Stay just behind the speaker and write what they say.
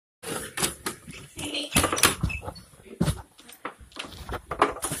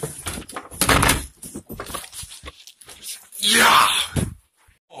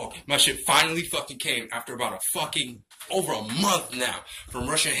That shit finally fucking came after about over a month now from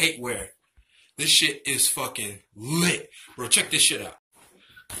Russian Hateware. This shit is fucking lit. Bro, check this shit out.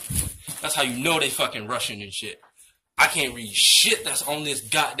 That's how you know they fucking Russian and shit. I can't read shit that's on this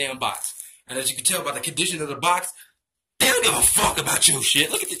goddamn box. And as you can tell by the condition of the box, they don't give a fuck about your shit.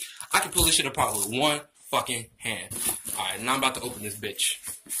 Look at this. I can pull this shit apart with one fucking hand. Alright, now I'm about to open this bitch.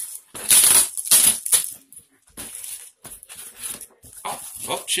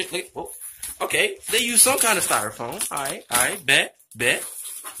 Oh shit, wait, whoa. Okay, they use some kind of styrofoam. Alright, bet.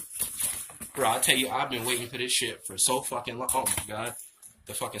 Bro, I tell you, I've been waiting for this shit for so fucking long. Oh my god.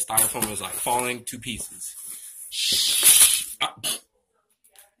 The fucking styrofoam is like falling to pieces.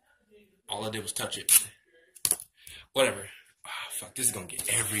 All I did was touch it. Whatever. Oh, fuck, this is gonna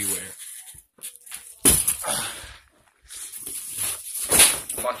get everywhere.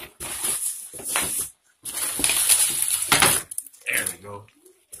 Fuck it. There we go.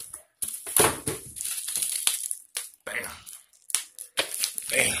 Bam.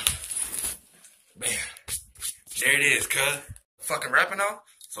 There it is, cuz. Fucking wrapping now.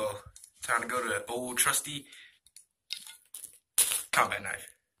 So, time to go to the old trusty combat knife.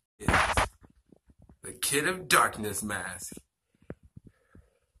 It's the Kid of Darkness mask.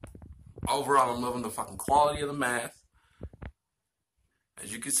 Overall, I'm loving the fucking quality of the mask.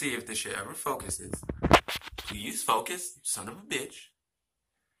 As you can see, if this shit ever focuses, please focus, you son of a bitch.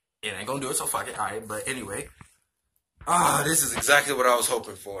 It ain't gonna do it, so fuck it. Alright, but anyway. This is exactly what I was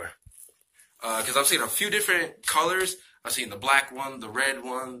hoping for. Because I've seen a few different colors. I've seen the black one, the red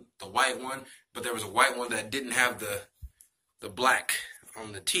one, the white one. But there was a white one that didn't have the black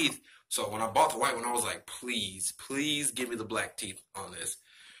on the teeth. So when I bought the white one, I was like, please give me the black teeth on this.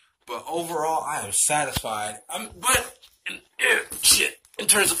 But overall, I am satisfied. In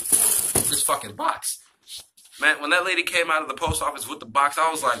terms of this fucking box. Man, when that lady came out of the post office with the box,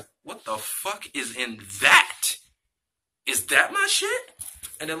 I was like, what the fuck is in that? Is that my shit?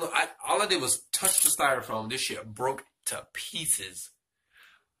 And then look, all I did was touch the styrofoam. This shit broke to pieces.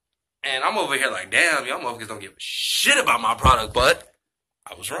 And I'm over here like, damn, y'all motherfuckers don't give a shit about my product, but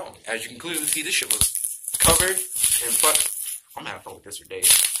I was wrong. As you can clearly see, this shit was covered in I'm having fun with this for days.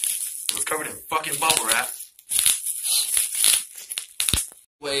 It was covered in fucking bubble wrap.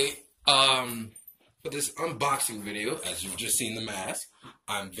 Wait, for this unboxing video, as you've just seen the mask,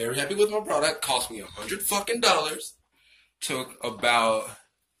 I'm very happy with my product. Cost me $100 fucking. Took about,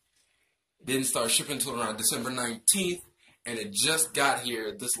 didn't start shipping until around December 19th, and it just got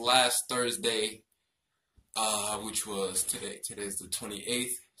here this last Thursday, which was today's the 28th.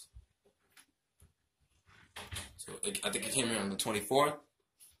 So I think it came here on the 24th.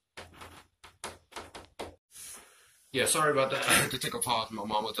 Yeah, sorry about that. I had to take a pause. My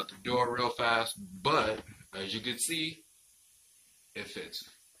mom was at the door real fast, but as you can see, it fits.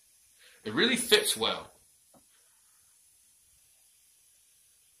 It really fits well.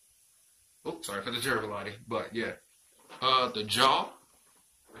 Oh, sorry for the gerbility, but yeah. The jaw,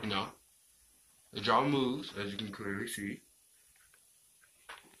 the jaw moves, as you can clearly see.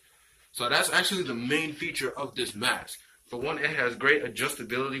 So that's actually the main feature of this mask. For one, it has great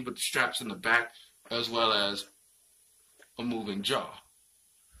adjustability with the straps in the back, as well as a moving jaw.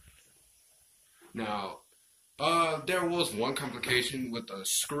 Now, there was one complication with a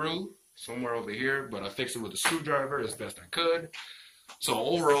screw somewhere over here, but I fixed it with a screwdriver as best I could. So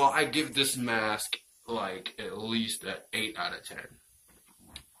overall, I give this mask like at least an 8 out of 10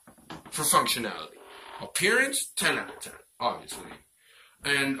 for functionality. Appearance, 10 out of 10, obviously.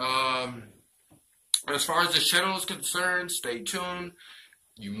 And as far as this channel is concerned, stay tuned.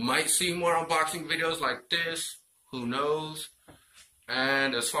 You might see more unboxing videos like this. Who knows?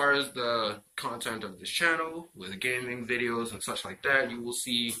 And as far as the content of this channel, with gaming videos and such like that, you will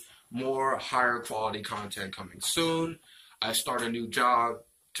see more higher quality content coming soon. I start a new job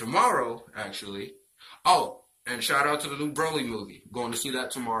tomorrow, actually. Oh, and shout out to the new Broly movie. Going to see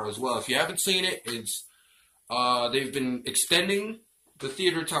that tomorrow as well. If you haven't seen it, it's they've been extending the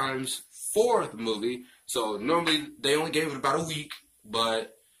theater times for the movie. So normally they only gave it about a week,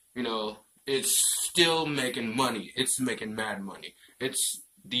 but you know, it's still making money. It's making mad money. It's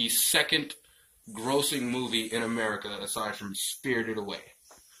the second grossing movie in America aside from Spirited Away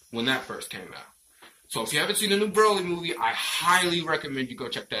when that first came out. So if you haven't seen the new Broly movie, I highly recommend you go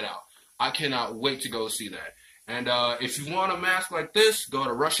check that out. I cannot wait to go see that. And if you want a mask like this, go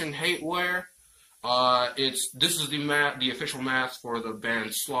to Russian Hateware. This is the official mask for the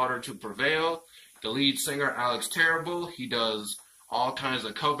band Slaughter to Prevail. The lead singer, Alex Terrible, he does all kinds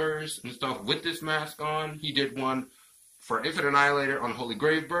of covers and stuff with this mask on. He did one for Infinite Annihilator, Unholy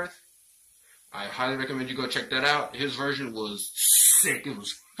Gravebirth. I highly recommend you go check that out. His version was sick. It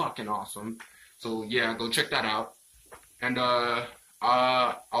was fucking awesome. So yeah, go check that out. And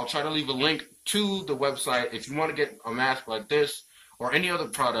I'll try to leave a link to the website if you want to get a mask like this or any other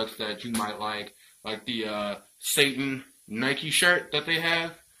products that you might like the Satan Nike shirt that they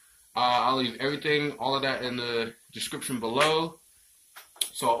have. I'll leave everything, all of that in the description below.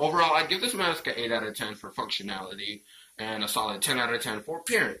 So overall, I give this mask an 8 out of 10 for functionality and a solid 10 out of 10 for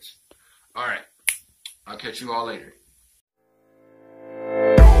appearance. Alright, I'll catch you all later.